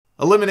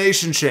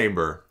Elimination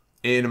Chamber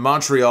in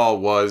Montreal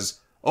was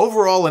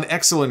overall an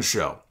excellent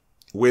show,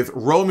 with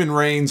Roman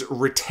Reigns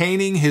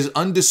retaining his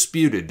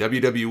undisputed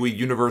WWE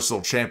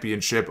Universal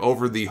Championship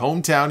over the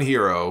hometown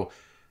hero,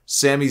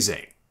 Sami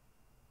Zayn.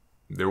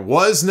 There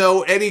was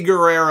no Eddie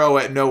Guerrero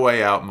at No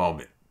Way Out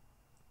moment.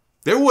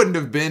 There wouldn't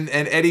have been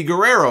an Eddie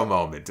Guerrero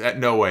moment at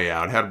No Way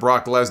Out had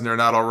Brock Lesnar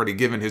not already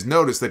given his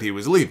notice that he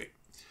was leaving.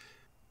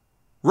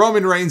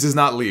 Roman Reigns is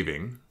not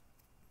leaving,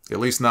 at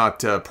least not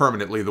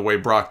permanently the way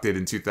Brock did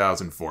in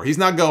 2004. He's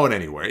not going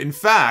anywhere. In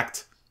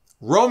fact,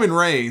 Roman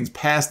Reigns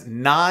passed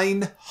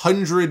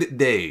 900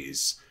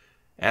 days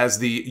as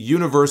the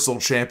Universal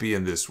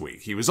Champion this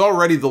week. He was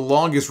already the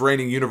longest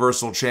reigning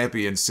Universal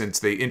Champion since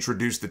they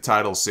introduced the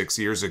title 6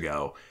 years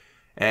ago.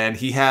 And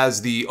he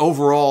has the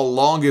overall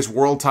longest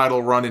world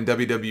title run in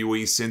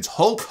WWE since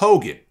Hulk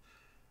Hogan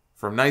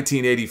from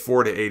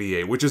 1984 to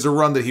 88, which is a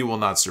run that he will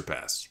not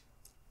surpass.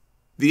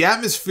 The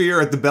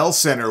atmosphere at the Bell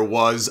Center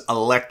was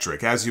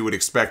electric, as you would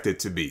expect it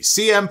to be.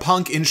 CM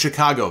Punk in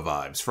Chicago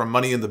vibes from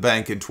Money in the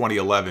Bank in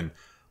 2011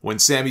 when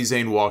Sami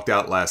Zayn walked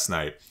out last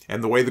night.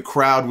 And the way the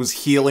crowd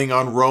was healing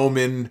on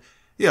Roman,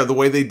 the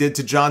way they did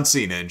to John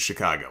Cena in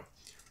Chicago.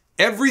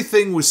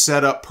 Everything was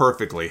set up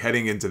perfectly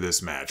heading into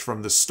this match,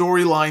 from the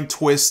storyline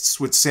twists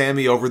with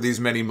Sami over these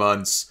many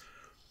months,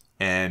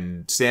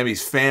 and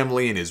Sami's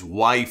family and his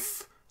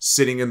wife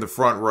sitting in the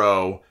front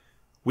row.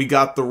 We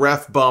got the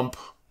ref bump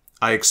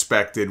I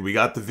expected. We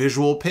got the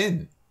visual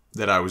pin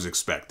that I was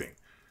expecting.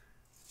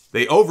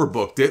 They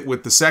overbooked it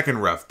with the second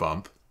ref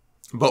bump,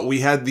 but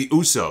we had the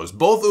Usos,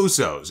 both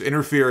Usos,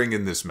 interfering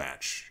in this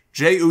match.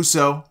 Jey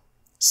Uso,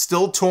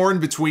 still torn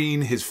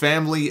between his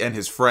family and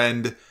his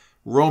friend.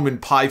 Roman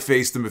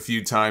pie-faced him a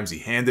few times. He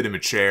handed him a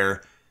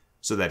chair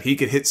so that he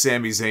could hit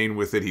Sami Zayn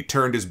with it. He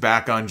turned his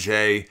back on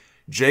Jey.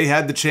 Jey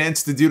had the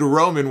chance to do to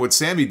Roman what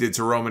Sami did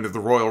to Roman at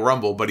the Royal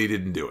Rumble, but he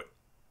didn't do it.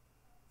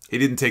 He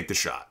didn't take the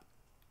shot.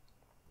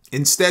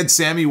 Instead,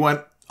 Sami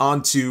went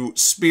on to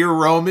spear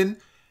Roman,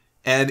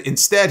 and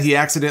instead he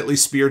accidentally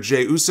speared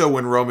Jey Uso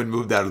when Roman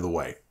moved out of the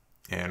way.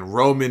 And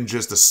Roman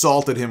just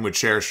assaulted him with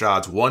chair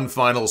shots, one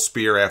final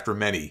spear after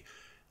many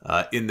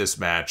in this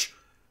match,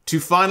 to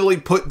finally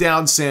put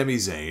down Sami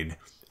Zayn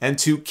and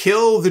to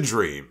kill the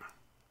dream.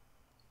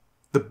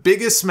 The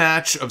biggest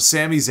match of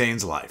Sami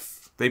Zayn's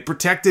life. They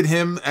protected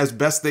him as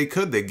best they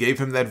could. They gave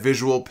him that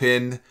visual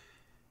pin,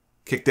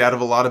 kicked out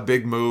of a lot of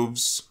big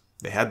moves.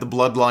 They had the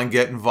Bloodline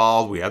get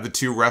involved. We had the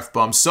 2 ref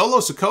bumps. Solo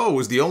Sikoa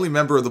was the only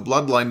member of the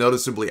Bloodline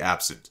noticeably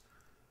absent.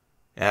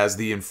 As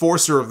the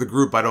enforcer of the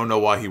group, I don't know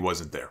why he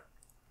wasn't there.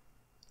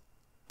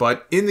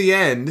 But in the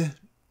end,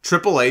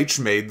 Triple H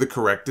made the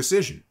correct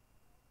decision.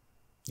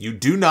 You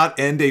do not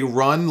end a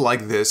run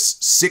like this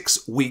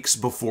 6 weeks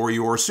before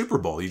your Super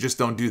Bowl. You just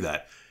don't do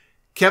that.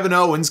 Kevin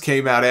Owens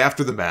came out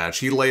after the match.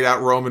 He laid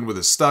out Roman with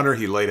a stunner.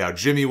 He laid out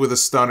Jimmy with a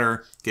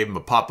stunner. Gave him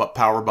a pop-up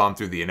powerbomb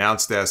through the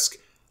announce desk.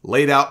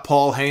 Laid out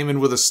Paul Heyman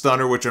with a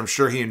stunner, which I'm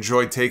sure he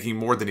enjoyed taking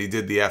more than he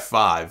did the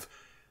F5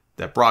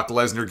 that Brock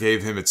Lesnar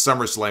gave him at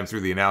SummerSlam through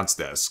the announce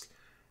desk.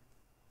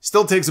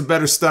 Still takes a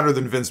better stunner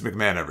than Vince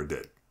McMahon ever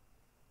did.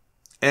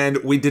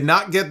 And we did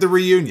not get the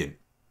reunion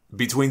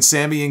between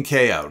Sami and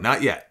KO.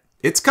 Not yet.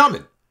 It's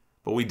coming.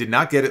 But we did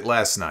not get it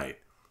last night.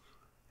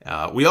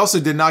 We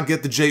also did not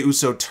get the Jey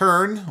Uso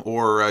turn,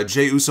 or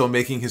Jey Uso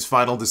making his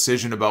final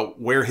decision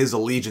about where his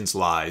allegiance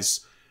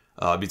lies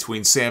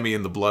between Sami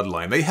and the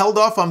Bloodline. They held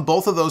off on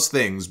both of those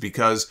things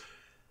because,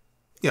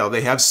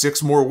 they have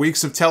 6 more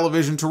weeks of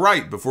television to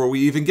write before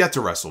we even get to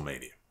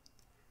WrestleMania.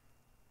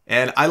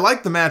 And I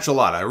liked the match a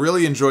lot. I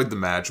really enjoyed the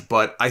match,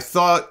 but I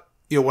thought,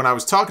 when I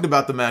was talking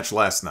about the match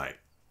last night,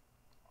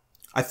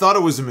 I thought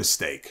it was a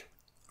mistake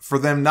for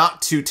them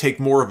not to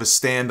take more of a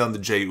stand on the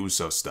Jey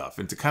Uso stuff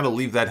and to kind of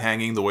leave that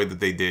hanging the way that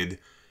they did.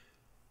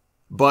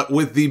 But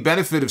with the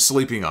benefit of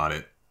sleeping on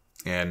it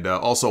and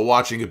also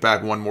watching it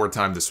back one more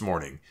time this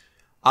morning,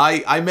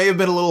 I may have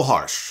been a little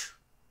harsh.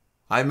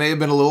 I may have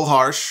been a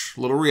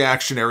little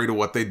reactionary to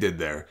what they did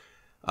there.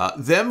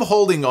 Them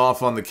holding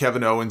off on the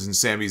Kevin Owens and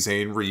Sami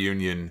Zayn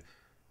reunion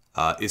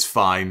is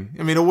fine.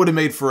 I mean, it would have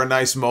made for a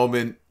nice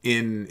moment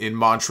in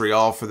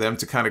Montreal for them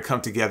to kind of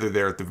come together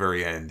there at the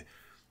very end.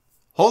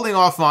 Holding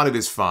off on it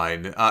is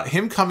fine.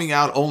 Him coming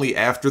out only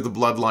after the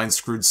Bloodline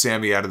screwed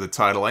Sami out of the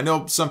title. I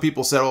know some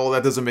people said, oh,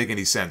 that doesn't make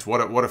any sense.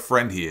 What a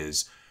friend he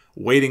is.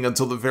 Waiting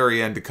until the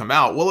very end to come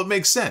out. Well, it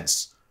makes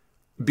sense.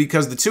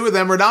 Because the 2 of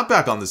them are not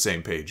back on the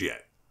same page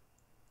yet.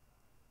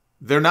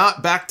 They're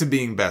not back to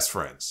being best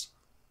friends.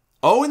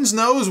 Owens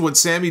knows what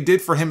Sami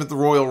did for him at the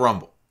Royal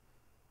Rumble.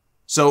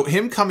 So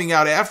him coming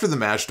out after the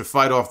match to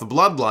fight off the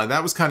Bloodline,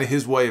 that was kind of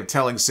his way of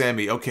telling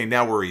Sami, okay,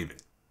 now we're even.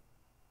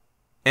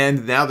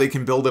 And now they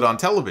can build it on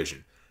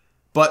television.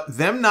 But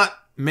them not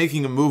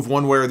making a move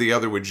one way or the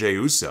other with Jey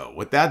Uso,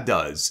 what that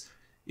does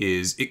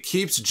is it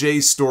keeps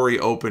Jey's story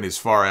open as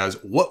far as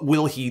what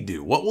will he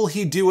do? What will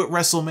he do at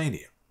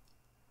WrestleMania?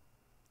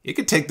 He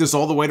could take this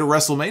all the way to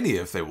WrestleMania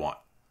if they want.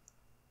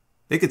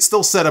 They could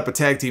still set up a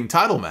tag team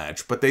title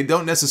match, but they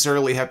don't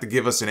necessarily have to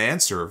give us an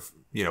answer,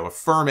 a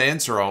firm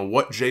answer on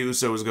what Jey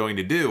Uso is going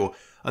to do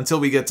until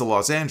we get to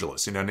Los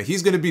Angeles. You know, now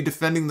he's going to be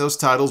defending those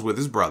titles with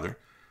his brother.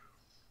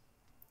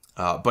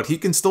 But he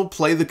can still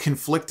play the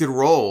conflicted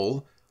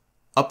role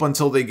up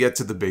until they get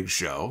to the big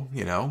show.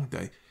 You know,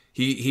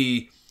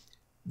 he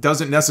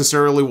doesn't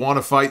necessarily want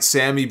to fight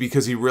Sami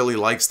because he really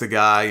likes the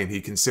guy and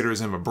he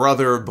considers him a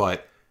brother,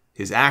 but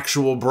his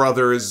actual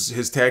brother is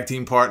his tag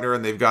team partner,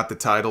 and they've got the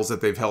titles that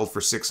they've held for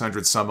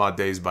 600 some odd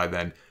days by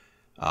then.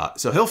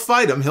 So he'll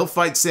fight him. He'll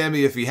fight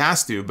Sami if he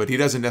has to, but he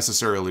doesn't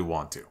necessarily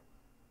want to.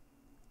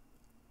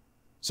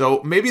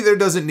 So maybe there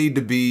doesn't need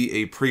to be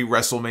a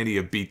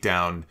pre-WrestleMania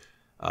beatdown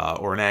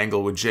or an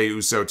angle with Jey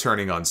Uso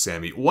turning on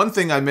Sami. One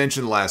thing I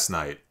mentioned last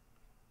night,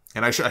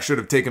 and I should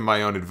have taken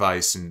my own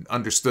advice and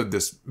understood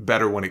this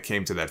better when it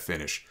came to that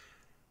finish,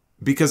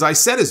 because I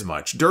said as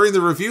much. During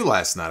the review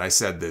last night, I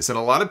said this, and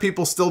a lot of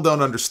people still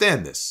don't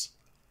understand this.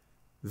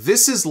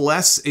 This is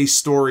less a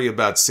story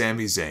about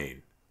Sami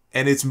Zayn,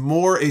 and it's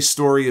more a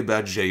story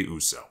about Jey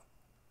Uso.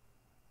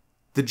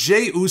 The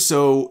Jey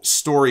Uso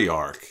story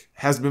arc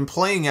has been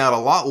playing out a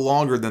lot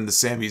longer than the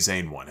Sami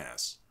Zayn one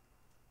has.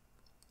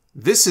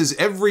 This is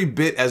every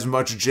bit as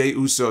much Jey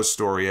Uso's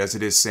story as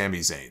it is Sami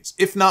Zayn's,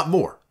 if not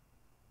more.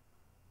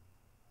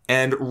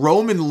 And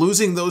Roman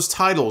losing those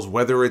titles,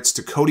 whether it's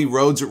to Cody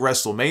Rhodes at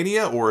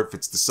WrestleMania or if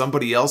it's to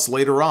somebody else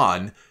later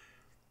on,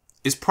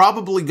 is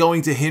probably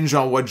going to hinge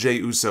on what Jey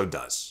Uso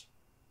does.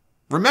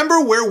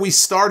 Remember where we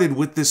started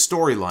with this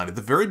storyline at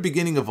the very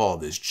beginning of all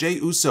this, Jey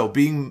Uso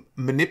being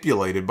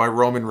manipulated by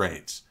Roman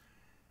Reigns.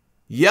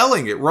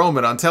 Yelling at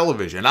Roman on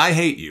television, "I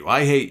hate you,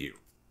 I hate you."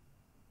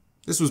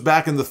 This was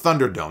back in the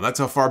Thunderdome. That's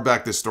how far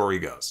back this story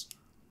goes.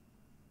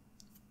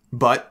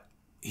 But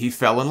he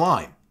fell in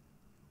line.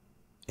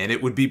 And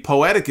it would be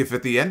poetic if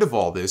at the end of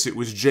all this, it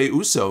was Jey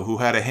Uso who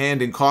had a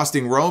hand in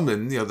costing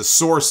Roman, you know, the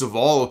source of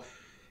all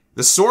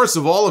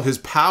of his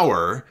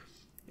power,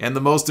 and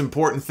the most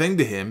important thing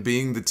to him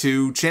being the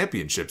 2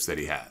 championships that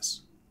he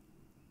has.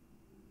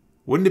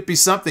 Wouldn't it be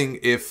something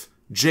if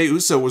Jey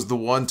Uso was the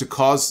one to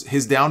cause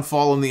his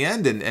downfall in the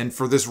end and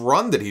for this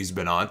run that he's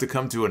been on to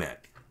come to an end?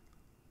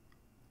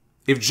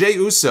 If Jey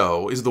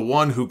Uso is the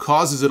one who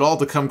causes it all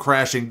to come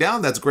crashing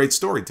down, that's great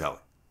storytelling.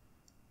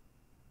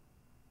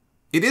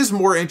 It is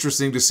more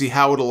interesting to see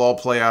how it'll all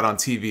play out on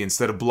TV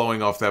instead of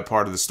blowing off that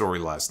part of the story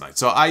last night.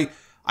 So I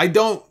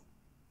don't,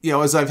 you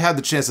know, as I've had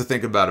the chance to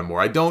think about it more,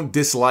 I don't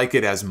dislike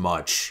it as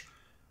much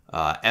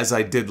as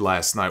I did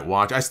last night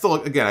watch. I still,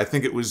 again, I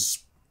think it was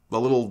a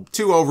little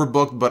too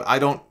overbooked, but I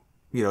don't,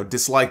 you know,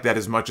 dislike that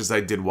as much as I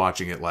did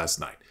watching it last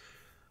night.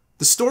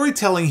 The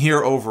storytelling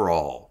here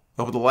overall,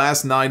 over the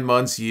last 9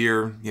 months,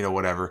 year, you know,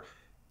 whatever,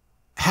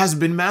 has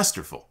been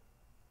masterful.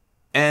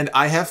 And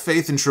I have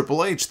faith in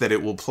Triple H that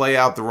it will play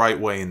out the right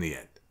way in the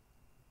end.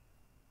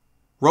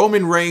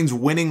 Roman Reigns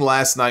winning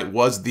last night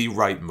was the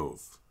right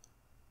move.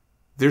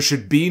 There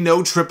should be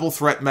no triple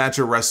threat match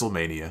at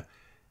WrestleMania.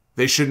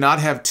 They should not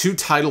have 2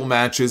 title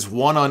matches,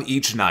 one on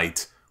each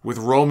night, with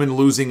Roman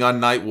losing on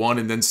night 1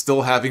 and then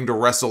still having to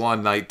wrestle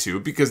on night 2,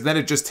 because then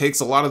it just takes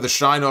a lot of the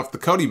shine off the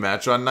Cody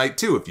match on night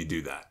 2 if you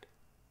do that.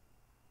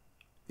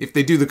 If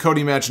they do the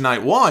Cody match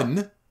night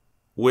 1,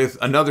 with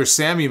another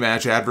Sami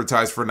match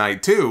advertised for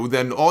night 2,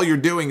 then all you're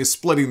doing is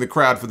splitting the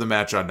crowd for the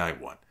match on night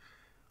 1.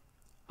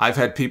 I've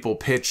had people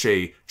pitch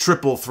a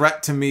triple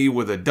threat to me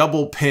with a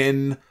double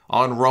pin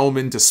on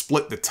Roman to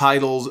split the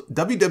titles.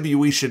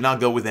 WWE should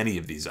not go with any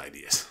of these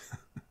ideas.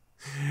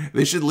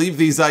 They should leave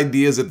these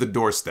ideas at the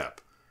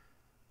doorstep.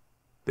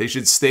 They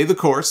should stay the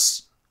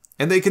course,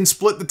 and they can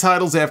split the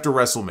titles after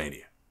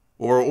WrestleMania.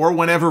 Or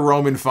whenever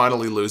Roman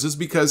finally loses,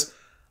 because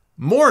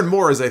more and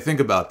more as I think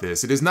about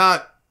this, it is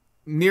not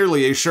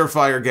nearly a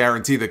surefire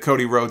guarantee that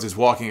Cody Rhodes is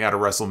walking out of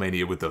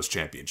WrestleMania with those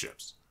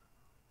championships.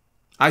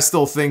 I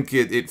still think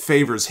it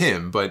favors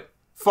him, but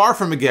far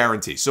from a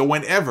guarantee. So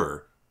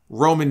whenever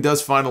Roman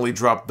does finally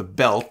drop the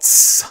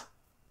belts,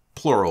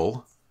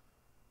 plural,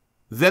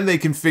 then they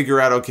can figure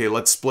out, okay,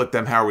 let's split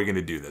them. How are we going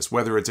to do this?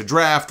 Whether it's a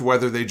draft,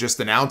 whether they just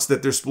announce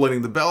that they're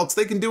splitting the belts,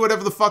 they can do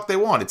whatever the fuck they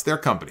want. It's their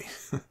company.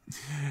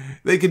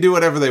 They can do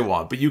whatever they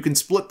want, but you can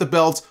split the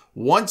belts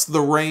once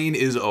the reign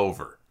is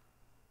over.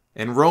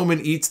 And Roman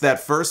eats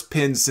that first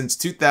pin since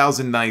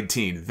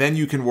 2019, then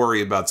you can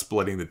worry about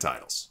splitting the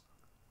titles.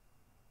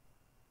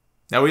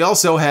 Now, we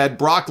also had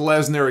Brock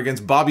Lesnar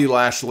against Bobby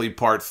Lashley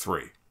Part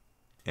 3.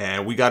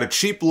 And we got a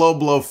cheap low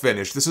blow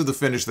finish. This is the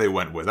finish they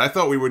went with. I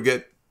thought we would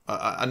get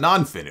a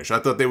non-finish. I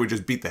thought they would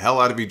just beat the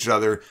hell out of each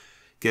other,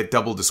 get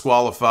double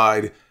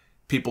disqualified.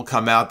 People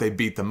come out, they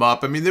beat them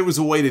up. I mean, there was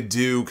a way to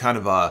do kind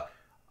of a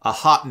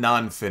hot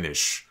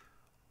non-finish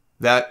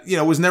that, you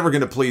know, was never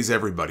going to please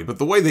everybody. But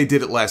the way they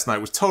did it last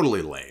night was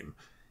totally lame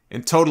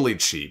and totally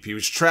cheap. He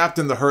was trapped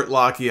in the Hurt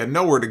Lock. He had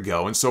nowhere to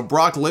go. And so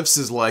Brock lifts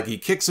his leg, he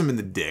kicks him in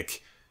the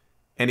dick,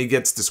 and he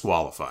gets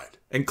disqualified.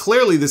 And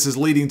clearly this is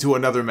leading to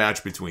another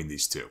match between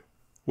these two.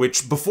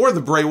 Which, before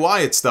the Bray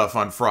Wyatt stuff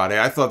on Friday,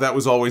 I thought that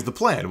was always the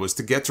plan, was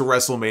to get to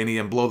WrestleMania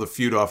and blow the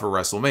feud off of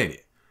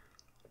WrestleMania.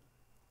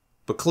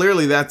 But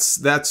clearly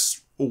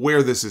that's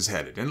where this is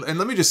headed. And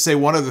let me just say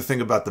one other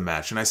thing about the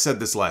match, and I said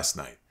this last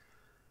night.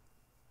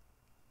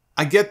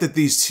 I get that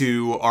these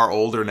two are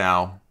older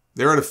now.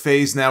 They're at a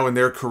phase now in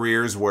their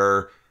careers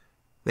where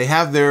they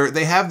have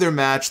their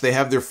match, they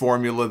have their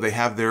formula, they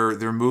have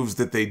their moves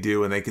that they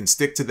do, and they can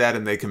stick to that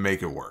and they can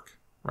make it work.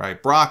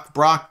 Right? Brock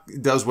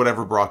does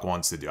whatever Brock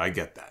wants to do. I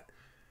get that.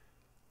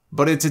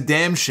 But it's a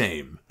damn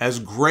shame, as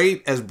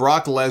great as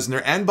Brock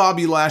Lesnar and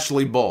Bobby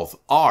Lashley both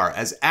are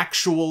as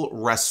actual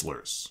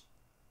wrestlers,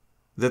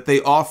 that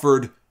they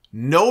offered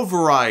no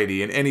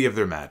variety in any of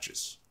their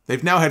matches.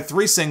 They've now had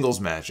 3 singles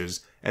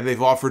matches, and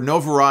they've offered no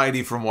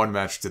variety from one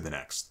match to the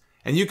next.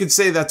 And you could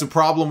say that's a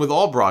problem with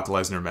all Brock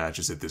Lesnar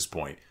matches at this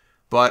point.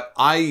 But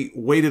I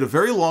waited a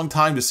very long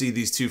time to see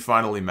these two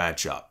finally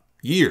match up.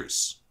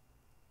 Years.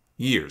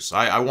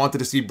 I wanted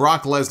to see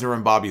Brock Lesnar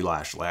and Bobby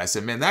Lashley. I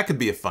said, man, that could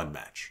be a fun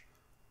match.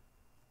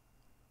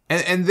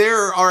 And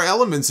there are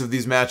elements of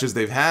these matches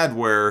they've had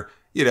where,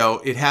 you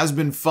know, it has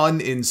been fun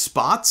in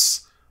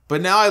spots,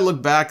 but now I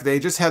look back, they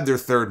just had their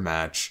 3rd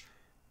match,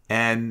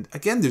 and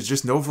again, there's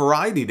just no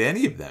variety to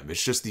any of them.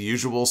 It's just the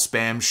usual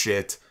spam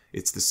shit.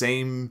 It's the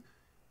same,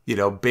 you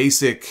know,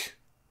 basic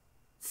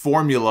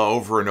formula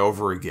over and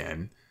over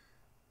again.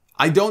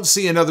 I don't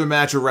see another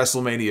match at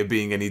WrestleMania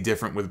being any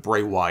different with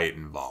Bray Wyatt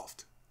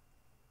involved.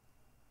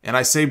 And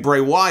I say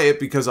Bray Wyatt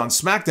because on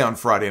SmackDown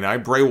Friday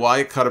night, Bray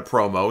Wyatt cut a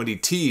promo and he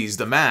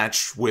teased a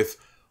match with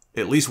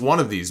at least one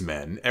of these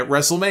men at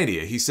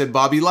WrestleMania. He said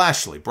Bobby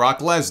Lashley, Brock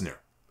Lesnar.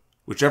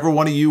 Whichever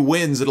one of you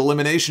wins at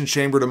Elimination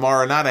Chamber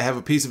tomorrow night, I have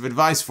a piece of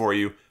advice for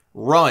you.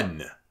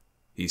 Run,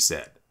 he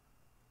said.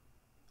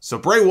 So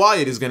Bray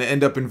Wyatt is going to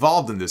end up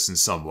involved in this in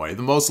some way.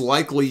 The most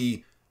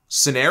likely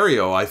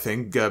scenario, I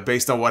think,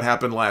 based on what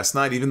happened last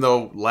night, even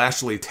though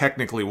Lashley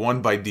technically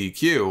won by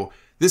DQ,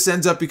 this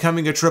ends up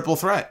becoming a triple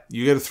threat.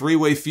 You get a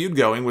 3-way feud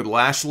going with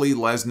Lashley,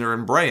 Lesnar,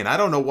 and Bray. And I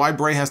don't know why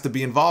Bray has to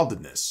be involved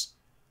in this.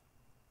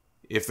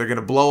 If they're going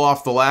to blow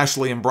off the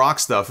Lashley and Brock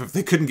stuff, if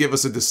they couldn't give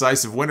us a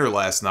decisive winner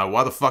last night,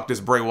 why the fuck does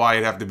Bray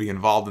Wyatt have to be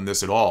involved in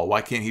this at all?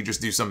 Why can't he just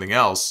do something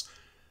else?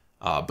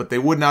 But they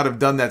would not have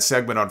done that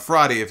segment on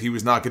Friday if he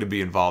was not going to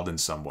be involved in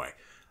some way.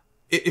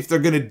 If they're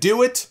going to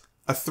do it,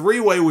 a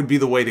 3-way would be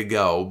the way to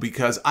go,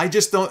 because I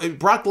just don't...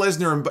 Brock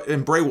Lesnar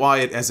and Bray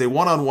Wyatt as a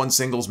one-on-one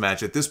singles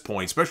match at this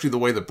point, especially the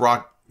way that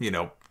Brock, you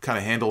know, kind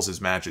of handles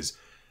his matches,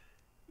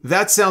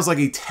 that sounds like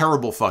a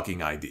terrible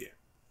fucking idea.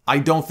 I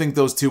don't think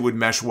those two would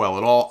mesh well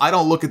at all. I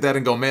don't look at that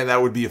and go, man,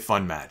 that would be a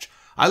fun match.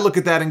 I look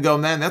at that and go,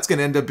 man, that's going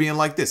to end up being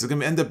like this. It's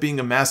going to end up being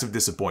a massive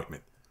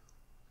disappointment.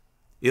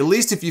 At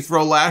least if you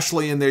throw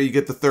Lashley in there, you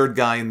get the 3rd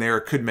guy in there,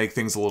 it could make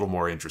things a little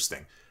more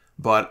interesting.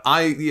 But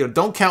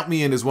don't count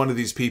me in as one of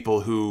these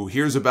people who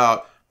hears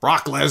about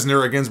Brock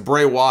Lesnar against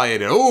Bray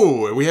Wyatt. And,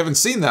 oh, we haven't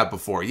seen that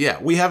before.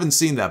 Yeah, we haven't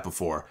seen that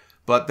before.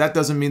 But that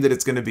doesn't mean that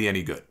it's going to be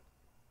any good.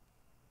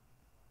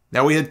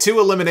 Now, we had 2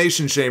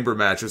 Elimination Chamber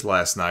matches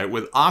last night,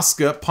 with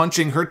Asuka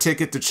punching her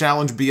ticket to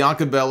challenge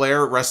Bianca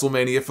Belair at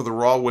WrestleMania for the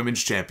Raw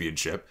Women's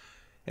Championship,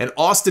 and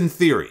Austin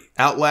Theory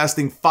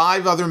outlasting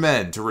 5 other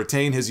men to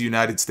retain his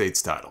United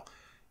States title,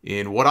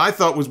 in what I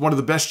thought was one of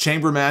the best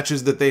chamber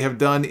matches that they have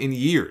done in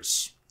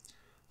years.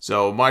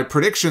 So my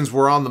predictions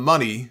were on the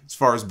money as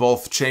far as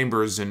both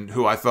chambers and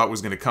who I thought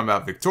was going to come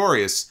out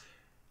victorious.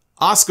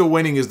 Asuka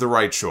winning is the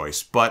right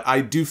choice, but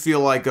I do feel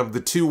like of the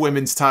 2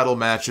 women's title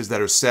matches that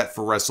are set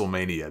for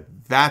WrestleMania,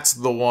 that's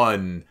the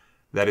one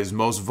that is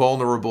most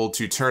vulnerable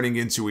to turning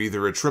into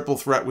either a triple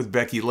threat with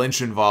Becky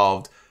Lynch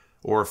involved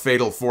or a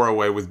fatal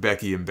 4-way with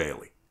Becky and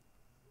Bayley.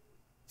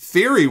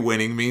 Theory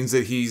winning means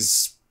that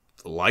he's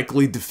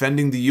likely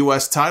defending the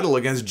U.S. title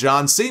against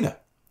John Cena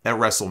at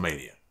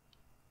WrestleMania,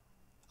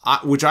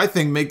 which I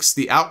think makes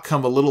the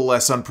outcome a little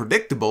less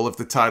unpredictable if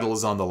the title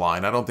is on the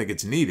line. I don't think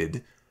it's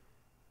needed.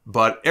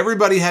 But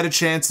everybody had a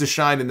chance to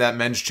shine in that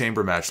men's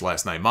chamber match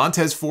last night.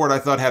 Montez Ford, I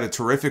thought, had a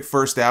terrific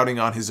first outing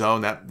on his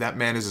own. That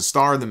man is a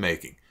star in the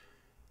making.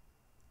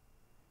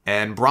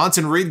 And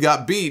Bronson Reed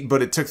got beat,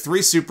 but it took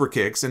 3 super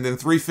kicks and then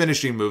 3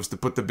 finishing moves to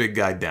put the big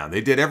guy down.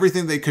 They did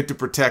everything they could to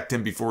protect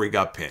him before he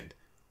got pinned.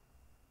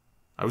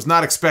 I was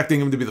not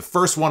expecting him to be the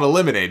first one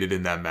eliminated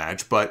in that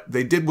match, but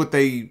they did what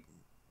they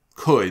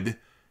could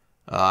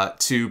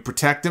to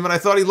protect him, and I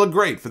thought he looked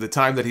great for the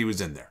time that he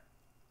was in there.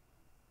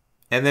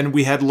 And then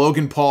we had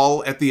Logan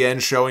Paul at the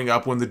end showing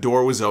up when the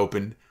door was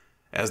open.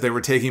 As they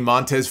were taking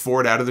Montez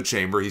Ford out of the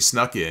chamber, he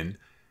snuck in,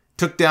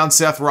 took down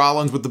Seth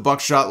Rollins with the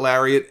buckshot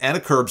lariat and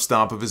a curb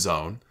stomp of his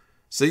own.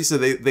 So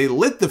they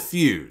lit the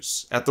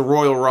fuse at the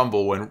Royal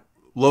Rumble when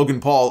Logan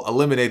Paul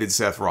eliminated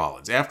Seth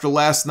Rollins. After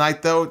last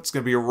night, though, it's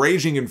going to be a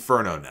raging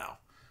inferno now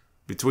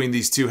between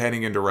these two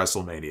heading into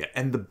WrestleMania.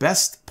 And the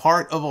best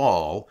part of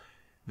all,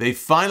 they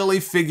finally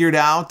figured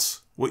out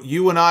what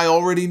you and I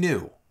already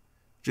knew,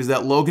 which is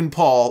that Logan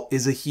Paul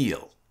is a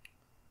heel.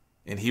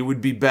 And he would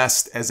be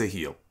best as a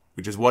heel,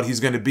 which is what he's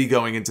going to be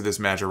going into this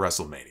match at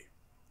WrestleMania.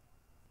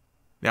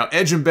 Now,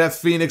 Edge and Beth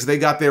Phoenix, they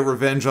got their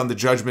revenge on the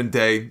Judgment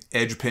Day.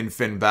 Edge pinned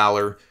Finn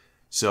Balor.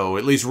 So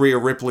at least Rhea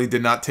Ripley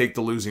did not take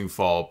the losing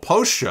fall.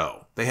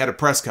 Post-show, they had a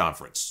press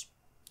conference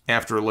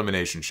after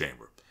Elimination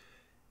Chamber.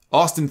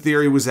 Austin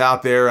Theory was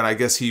out there, and I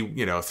guess he,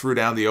 threw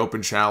down the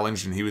open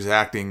challenge, and he was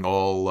acting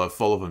all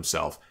full of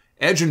himself.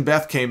 Edge and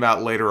Beth came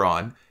out later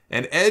on,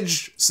 and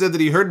Edge said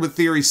that he heard what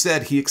Theory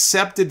said. He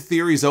accepted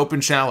Theory's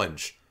open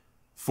challenge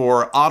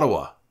for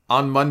Ottawa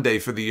on Monday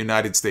for the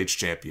United States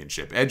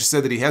Championship. Edge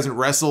said that he hasn't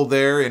wrestled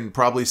there in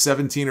probably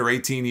 17 or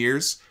 18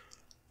 years,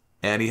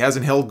 and he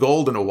hasn't held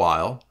gold in a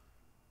while.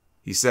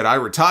 He said, I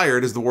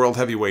retired as the World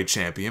Heavyweight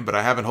Champion, but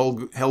I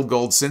haven't held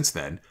gold since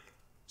then.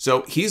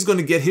 So he's going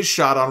to get his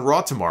shot on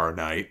Raw tomorrow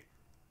night,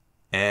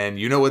 and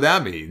you know what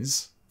that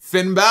means.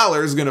 Finn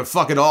Balor is going to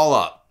fuck it all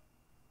up.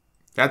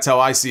 That's how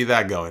I see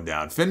that going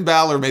down. Finn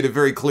Balor made it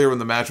very clear when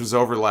the match was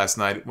over last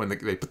night when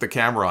they put the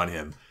camera on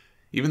him.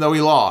 Even though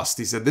he lost,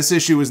 he said, this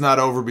issue is not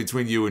over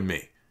between you and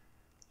me.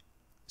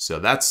 So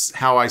that's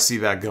how I see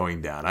that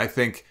going down. I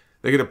think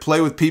they're going to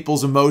play with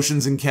people's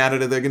emotions in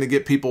Canada. They're going to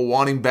get people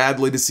wanting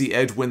badly to see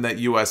Edge win that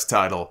U.S.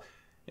 title.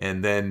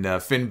 And then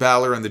Finn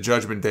Balor and the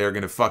Judgment Day are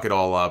going to fuck it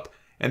all up.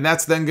 And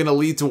that's then going to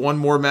lead to one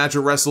more match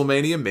at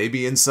WrestleMania,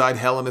 maybe inside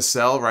Hell in a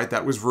Cell, right?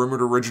 That was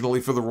rumored originally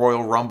for the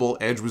Royal Rumble.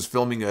 Edge was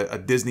filming a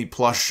Disney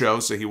Plus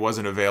show, so he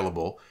wasn't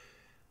available.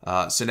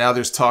 So now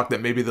there's talk that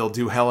maybe they'll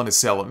do Hell in a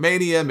Cell at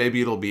Mania.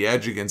 Maybe it'll be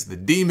Edge against the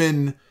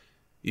Demon,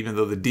 even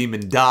though the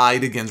Demon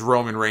died against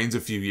Roman Reigns a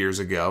few years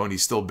ago, and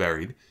he's still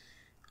buried.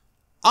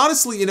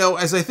 Honestly, you know,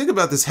 as I think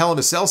about this Hell in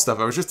a Cell stuff,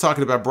 I was just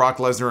talking about Brock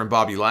Lesnar and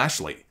Bobby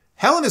Lashley.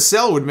 Hell in a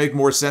Cell would make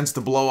more sense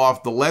to blow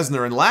off the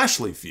Lesnar and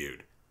Lashley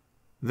feud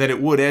than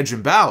it would Edge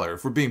and Balor,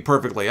 if we're being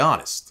perfectly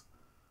honest.